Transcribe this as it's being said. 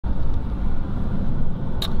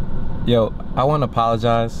Yo, I want to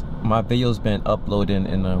apologize. My video's been uploading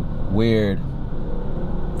in a weird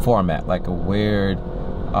format, like a weird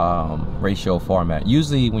ratio format.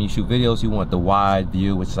 Usually when you shoot videos, you want the wide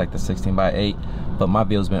view, which is like the 16:8, but my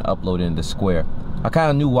video's been uploaded in the square. I kind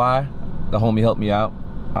of knew why. The homie helped me out,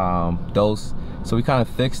 so we kind of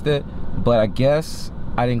fixed it, but I guess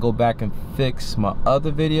I didn't go back and fix my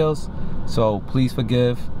other videos, so please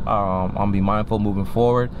forgive. I'm gonna be mindful moving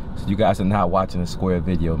forward, so you guys are not watching a square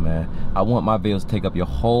video, man. I want my videos to take up your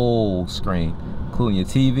whole screen, including your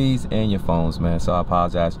TVs and your phones, man, so I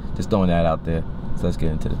apologize. Just throwing that out there. So let's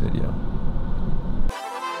get into the video.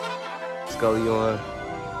 Scully on,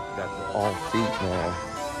 got the on feet, man.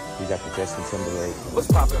 We got the Justin Timberlake.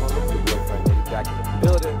 What's poppin' on the boyfriend Nitty back in the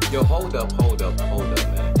building? Yo, hold up,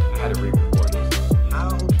 man. I had to re-record this. How?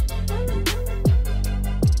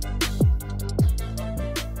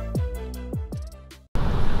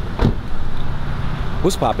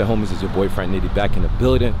 What's poppin', homies? Is your boyfriend Nitty back in the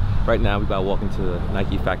building. Right now we about to walk into the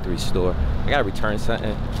Nike factory store. I gotta return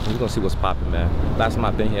something, and we're gonna see what's poppin', man. Last time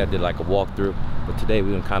I've been here I did like a walkthrough, but today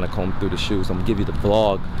we're gonna kind of comb through the shoes. I'm gonna give you the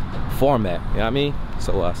vlog format, you know what I mean?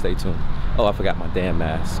 So stay tuned. Oh, I forgot my damn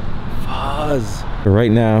mask. Fuzz.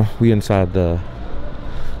 Right now we inside the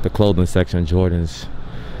clothing section. Jordans,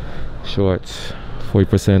 shorts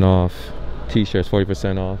 40% off, t-shirts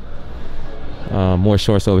 40% off. More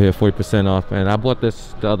shorts over here 40% off. And I bought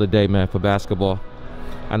this the other day, man, for basketball.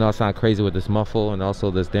 I know I sound crazy with this muffle and also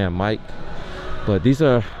this damn mic, but these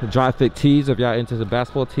are dry fit tees. If y'all into the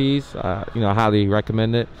basketball tees, you know, I highly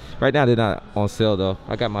recommend it. Right now they're not on sale though.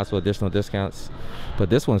 I got mine for additional discounts, but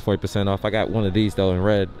this one's 40% off. I got one of these though in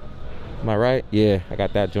red. Am I right? Yeah, I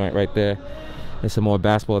got that joint right there. And some more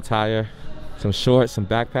basketball attire, some shorts, some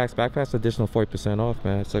backpacks. Backpacks additional 40% off,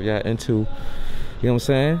 man. So if y'all into, you know what I'm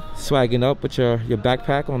saying, swagging up with your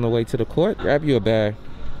backpack on the way to the court, grab you a bag.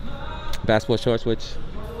 Basketball shorts, which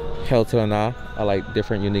hell to an eye. I like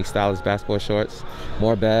different unique stylish basketball shorts.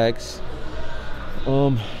 More bags.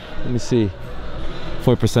 Let me see,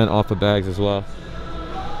 40% off of bags as well.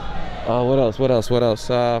 What else?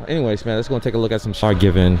 Anyways, man, let's go and take a look at some are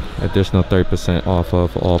giving additional 30% off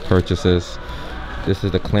of all purchases. This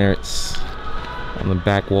is the clearance on the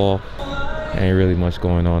back wall. Ain't really much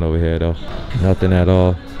going on over here though. Nothing at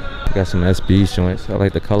all. Got some SB's joints. I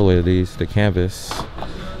like the colorway of these, the canvas.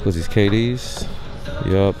 Was these KDs?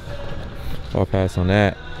 Yup. I'll pass on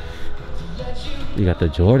that. You got the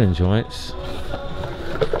Jordan joints.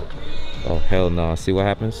 Oh hell no. See what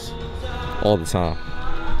happens? All the time.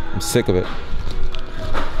 I'm sick of it.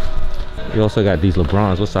 You also got these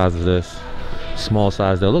LeBrons. What size is this? Small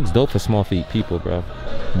size though. Looks dope for small feet people, bro.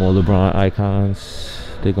 More LeBron icons.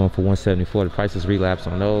 They're going for $174. The price is relapse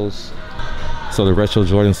on those. So the retro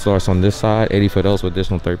Jordan starts on this side, 80 for those with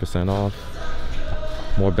additional 30% off.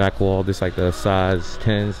 More back wall, this like the size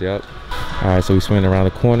 10s, yep. All right, so we swing around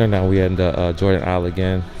the corner. Now we in the Jordan aisle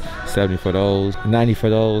again. 70 for those, 90 for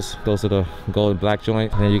those. Those are the gold and black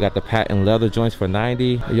joints. And then you got the patent leather joints for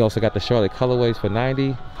 90. You also got the Charlotte colorways for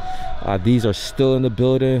 90. These are still in the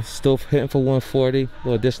building, still hitting for 140.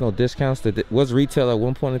 Little additional discounts. That was retail at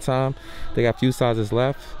one point in time. They got a few sizes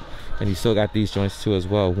left. And you still got these joints too as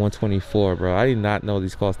well. 124, bro. I did not know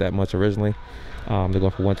these cost that much originally. They're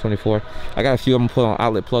going for 124. I got a few of them put on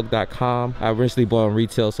outletplug.com. I originally bought on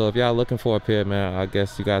retail, so if y'all looking for a pair, man, I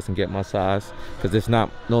guess you guys can get my size, because it's no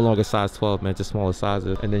longer size 12, man, just smaller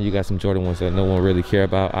sizes. And then you got some Jordan ones that no one really care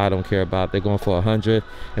about. I don't care about. They're going for 100.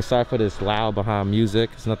 And sorry for this loud behind music.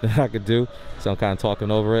 It's nothing I could do, so I'm kind of talking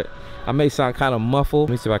over it. I may sound kind of muffled.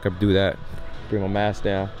 Let me see if I can do that. Bring my mask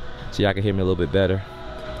down so y'all can hear me a little bit better.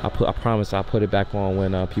 I promise I'll put it back on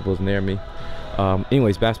when people's near me.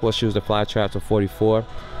 Anyways, basketball shoes, the fly traps are 44.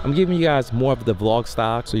 I'm giving you guys more of the vlog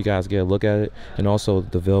style so you guys get a look at it, and also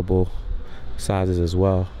the available sizes as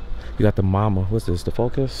well. You got the Mama, what's this, the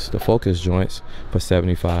Focus joints for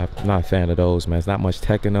 75. I'm not a fan of those, man. It's not much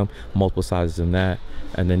tech in them, multiple sizes in that.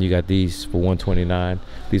 And then you got these for 129.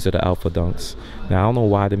 These are the Alpha Dunks. Now I don't know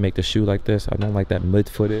why they make the shoe like this. I don't like that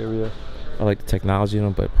midfoot area. I like the technology in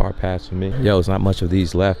them, but par pass for me. Yo, it's not much of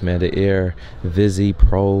these left, man. The Air Vizzy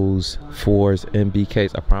Pros 4s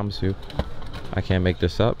MBKs. I promise you, I can't make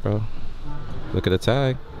this up, bro. Look at the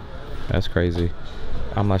tag. That's crazy.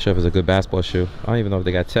 I'm not sure if it's a good basketball shoe. I don't even know if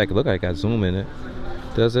they got tech. It look like it got zoom in it.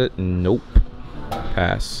 Does it? Nope.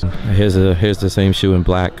 Pass. Here's the same shoe in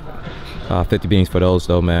black. 50 beans for those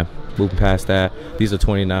though, man. Moving past that, these are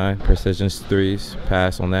 29 Precision 3s.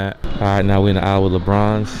 Pass on that. All right, now we're in the aisle with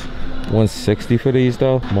LeBrons. 160 for these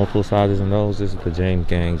though, multiple sizes in those. This is the James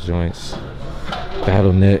Gang joints,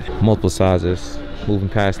 battle knit, multiple sizes. Moving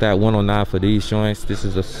past that, 109 for these joints. This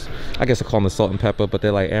is I guess I call them salt and pepper, but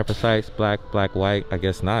they're like anthracites, black, white. I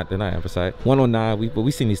guess not, they're not anthracite. 109, but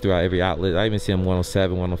we seen these throughout every outlet. I even see them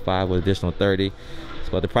 107, 105 with additional 30.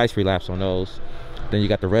 But the price relapse on those. Then you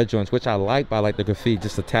got the red joints, which I like, but I like the graffiti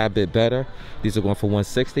just a tad bit better. These are going for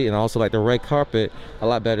 160, and I also like the red carpet a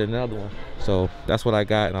lot better than the other one. So that's what I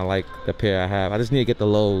got, and I like the pair I have. I just need to get the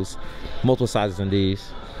lows, multiple sizes in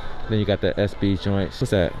these. Then you got the SB joints.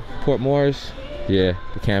 What's that? Portmore's? Yeah,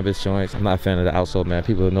 the canvas joints. I'm not a fan of the outsole, man.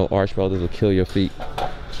 People with no arch brothers will kill your feet.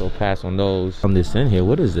 So pass on those. I'm just in here.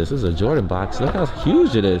 What is this? This is a Jordan box. Look how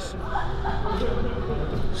huge it is.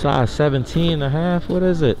 Size 17.5. What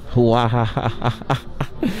is it? Wow.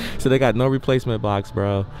 So they got no replacement box,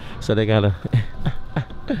 bro. So they got a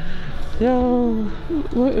yo,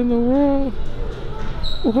 what in the world?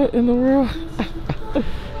 What in the world?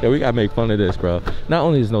 Yeah, we gotta make fun of this, bro. Not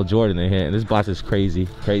only is no Jordan in here, and this box is crazy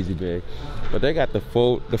big, but they got the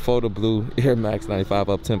photo blue Air Max 95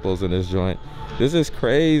 up tempos in this joint. This is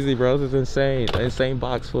crazy, bro. This is insane. An insane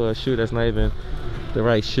box for a shoe that's not even the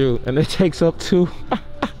right shoe, and it takes up two.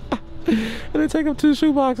 And they take up 2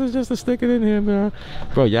 shoe boxes just to stick it in here, man.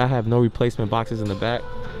 Bro, y'all have no replacement boxes in the back.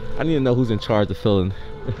 I need to know who's in charge of filling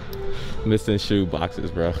missing shoe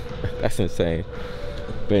boxes, bro. That's insane.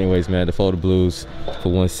 But anyways, man, the photo blues for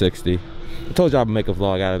 160. I told y'all I'd make a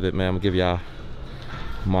vlog out of it, man. I'm gonna give y'all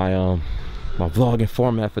my my vlogging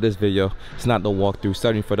format for this video. It's not no walkthrough.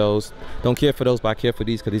 Studying for those. Don't care for those, but I care for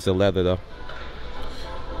these because these are leather though.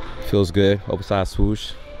 Feels good. Oversized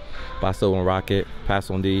swoosh. But I still want to rock it. Pass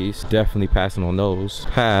on these. Definitely passing on those.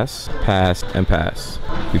 Pass, and pass.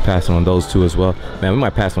 We passing on those too as well. Man, we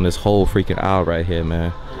might pass on this whole freaking aisle right here,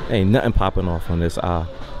 man. Ain't nothing popping off on this aisle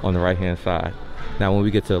on the right hand side. Now when we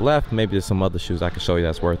get to the left, maybe there's some other shoes I can show you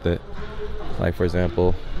that's worth it. Like for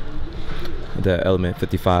example, the Element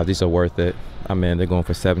 55. These are worth it. I mean, they're going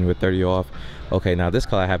for 70 with 30 off. Okay, now this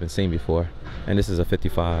color I haven't seen before, and this is a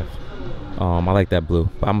 55. I like that blue,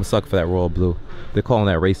 but I'm a sucker for that royal blue. They're calling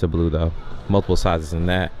that racer blue though. Multiple sizes in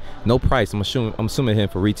that. No price. I'm assuming him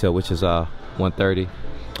for retail, which is 130.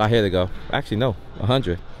 Ah, here they go. Actually no,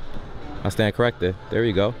 100. I stand corrected. There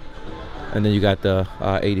you go. And then you got the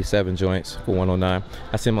 87 joints for 109.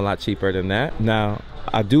 I see them a lot cheaper than that. Now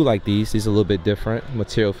I do like these. These are a little bit different.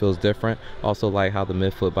 Material feels different. Also like how the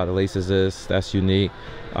midfoot by the laces is. That's unique.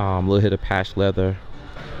 Little hit of patch leather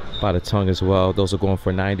by the tongue as well. Those are going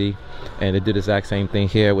for 90. And they did the exact same thing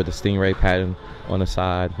here with the stingray pattern on the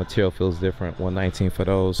side. Material feels different. 119 for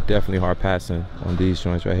those. Definitely hard passing on these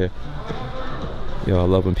joints right here. Yo, I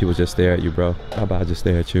love when people just stare at you, bro. How about I just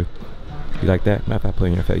stare at you? You like that? Matter of fact, put it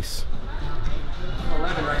in your face.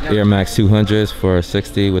 Air Max 200s for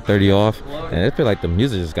 60 with 30 off, and it feel like the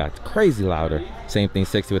music just got crazy louder. Same thing,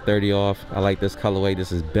 60 with 30 off. I like this colorway.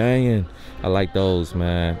 This is banging. I like those,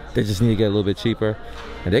 man. They just need to get a little bit cheaper,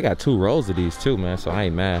 and they got 2 rows of these too, man, so I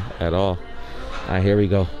ain't mad at all. All right, here we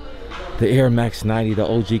go. The Air Max 90, the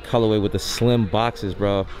OG colorway with the slim boxes,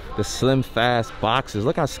 bro. The slim fast boxes.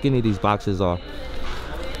 Look how skinny these boxes are.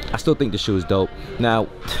 I still think the shoe is dope. Now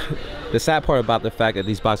the sad part about the fact that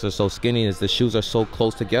these boxes are so skinny is the shoes are so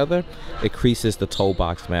close together, it creases the toe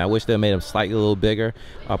box, man. I wish they made them slightly a little bigger.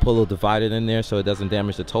 I'll put a little divider in there so it doesn't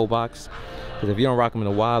damage the toe box. Because if you don't rock them in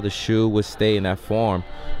a while, the shoe would stay in that form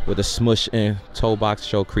with a smush in toe box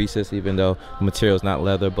show creases, even though the material is not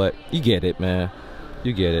leather. But you get it, man.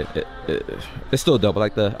 You get it. It's still dope. I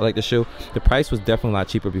like the shoe. The price was definitely a lot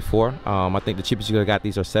cheaper before. I think the cheapest you could have got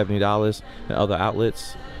these are $70 in other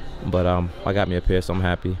outlets. But I got me a pair, so I'm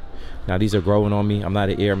happy. Now these are growing on me. I'm not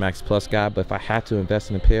an Air Max Plus guy, but if I had to invest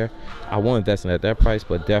in a pair, I won't invest in it at that price,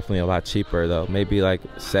 but definitely a lot cheaper though. Maybe like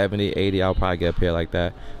 70, 80, I'll probably get a pair like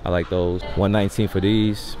that. I like those. 119 for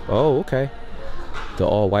these. Oh, okay. The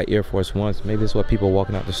all white Air Force Ones. Maybe it's what people are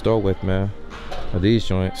walking out the store with, man. Are these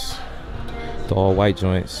joints. The all white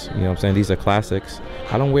joints. You know what I'm saying? These are classics.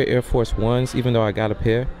 I don't wear Air Force Ones, even though I got a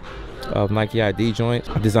pair of Nike ID joints.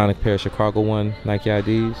 I designed a pair of Chicago 1 Nike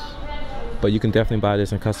IDs. But you can definitely buy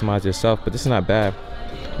this and customize yourself. But this is not bad.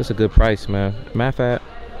 It's a good price, man. Matter of fact,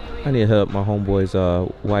 I need to hit up my homeboy's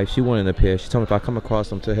wife. She wanted a pair. She told me if I come across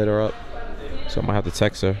them to hit her up. So I might have to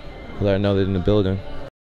text her, let her know they're in the building.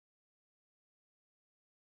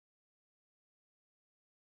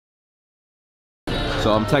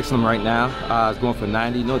 So I'm texting them right now. It's going for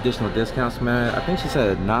 90. No additional discounts, man. I think she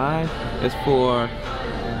said 9. It's for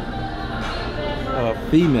a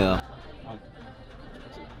female.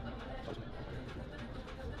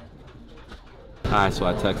 Alright, so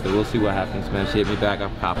I texted. We'll see what happens, man. She hit me back.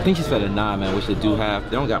 I think she said a 9, man, which they do have.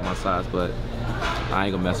 They don't got my size, but I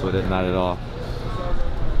ain't gonna mess with it, not at all.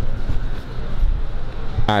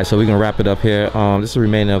 All right, so we can wrap it up here. This is the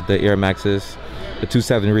remaining of the Air Maxes. The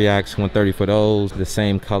 270 Reacts, 130 for those. The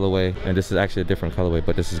same colorway, and this is actually a different colorway,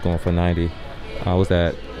 but this is going for 90. What's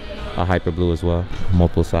that? A hyper blue as well.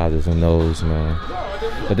 Multiple sizes in those, man.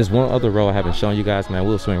 But there's one other row I haven't shown you guys, man.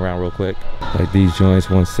 We'll swing around real quick. Like these joints,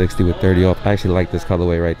 160 with 30 off. I actually like this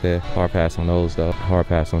colorway right there. Hard pass on those though. Hard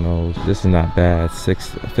pass on those. This is not bad.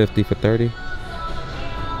 $650 for 30.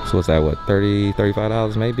 So what's that? What, $30,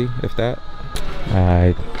 $35 maybe, if that?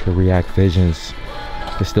 Alright, the React Visions.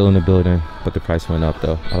 They're still in the building, but the price went up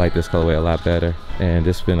though. I like this colorway a lot better, and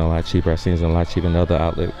this been a lot cheaper. I've seen it's a lot cheaper than the other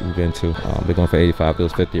outlet we've been to. They're going for 85. It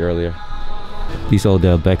was 50 earlier. These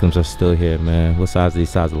Odell Beckhams are still here, man. What size are these?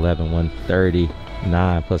 Size 11,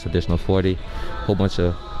 139 plus additional 40. Whole bunch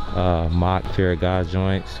of mock Fear of God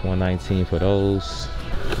joints, 119 for those.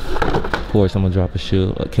 Of course, I'm gonna drop a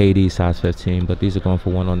shoe, a KD size 15, but these are going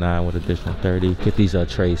for 109 with additional 30. Get these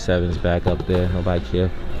Trey 7s back up there. Nobody care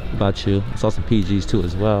about you. I saw some PGs too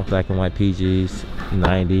as well. Black and white PGs,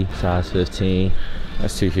 90, size 15.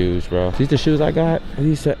 That's too huge, bro. These the shoes I got.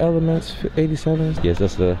 These are Elements 87s. Yes,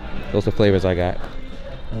 those are flavors I got.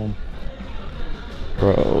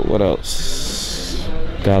 Bro, what else?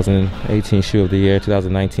 2018 shoe of the year,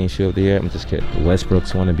 2019 shoe of the year. I'm just kidding.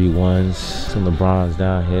 Westbrook's wanna be ones. Some LeBrons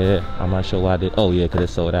down here. I'm not sure why they. Oh yeah, because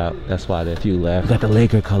it's sold out. That's why there's a few left. Got the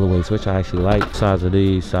Laker colorways, which I actually like. Size of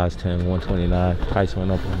these, size 10, 129. Price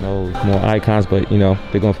went up on those. More icons, but you know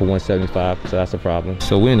they're going for 175, so that's a problem.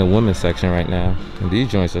 So we're in the women's section right now, and these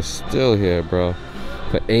joints are still here, bro,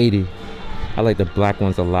 for 80. I like the black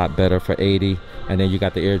ones a lot better for 80. And then you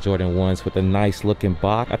got the Air Jordan 1s with a nice looking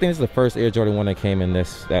box. I think this is the first Air Jordan 1 that came in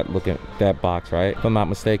that box, right? If I'm not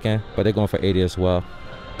mistaken. But they're going for 80 as well.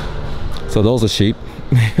 So those are cheap.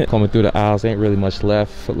 Coming through the aisles, ain't really much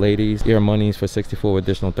left for ladies. Air Moneys for 64 with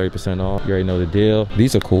additional 30% off. You already know the deal.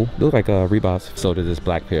 These are cool. They look like Reeboks. So did this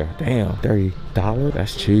black pair. Damn, $30?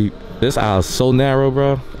 That's cheap. This aisle is so narrow,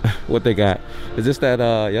 bro. What they got? Is this that,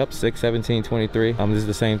 yep, 6, 17, 23. This is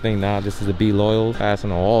the same thing now. This is the B Loyals.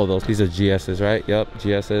 Passing on all of those. These are GSs, right? Yep,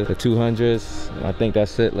 GSs. The 200s. I think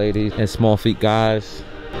that's it, ladies. And small feet guys.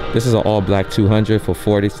 This is an all black 200 for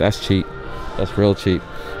 40. That's cheap. That's real cheap.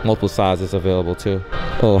 Multiple sizes available too.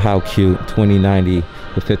 Oh, how cute. 2090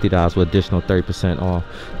 with $50 with additional 30% off.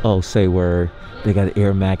 Oh, say word. They got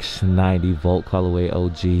Air Max 90 Volt colorway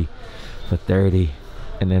OG for 30.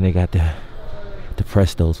 And then they got the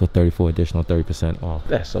Prestos for 34 additional 30% off.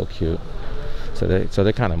 That's so cute. So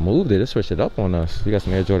they kind of moved it. They switched it up on us. You got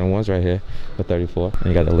some Air Jordan 1s right here for 34. And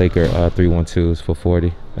you got the Laker 312s for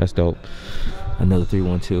 40. That's dope. Another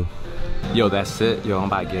 312. Yo, that's it. Yo, I'm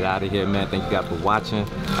about to get out of here, man. Thank you guys for watching.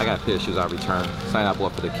 I got a pair of shoes I returned. Something I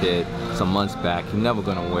bought for the kid some months back. He's never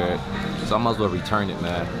gonna wear it, so I might as well return it,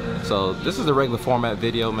 man. So this is a regular format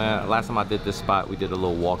video, man. Last time I did this spot, we did a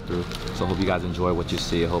little walkthrough. So I hope you guys enjoy what you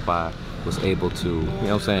see. I hope I was able to, you know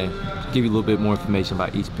what I'm saying, give you a little bit more information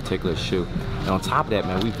about each particular shoe. And on top of that,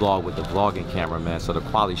 man, we vlog with the vlogging camera, man, so the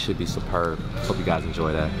quality should be superb. Hope you guys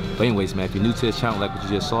enjoy that. But anyways, man, if you're new to this channel, like what you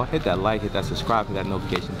just saw, hit that like, hit that subscribe, hit that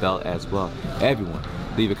notification bell as well. Everyone,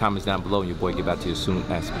 leave your comments down below and your boy get back to you as soon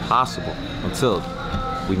as possible. Until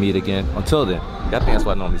we meet again. Until then, I think that's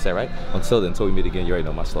what I normally say, right? Until then, until we meet again, you already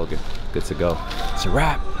know my slogan. Good to go. It's a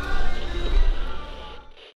wrap.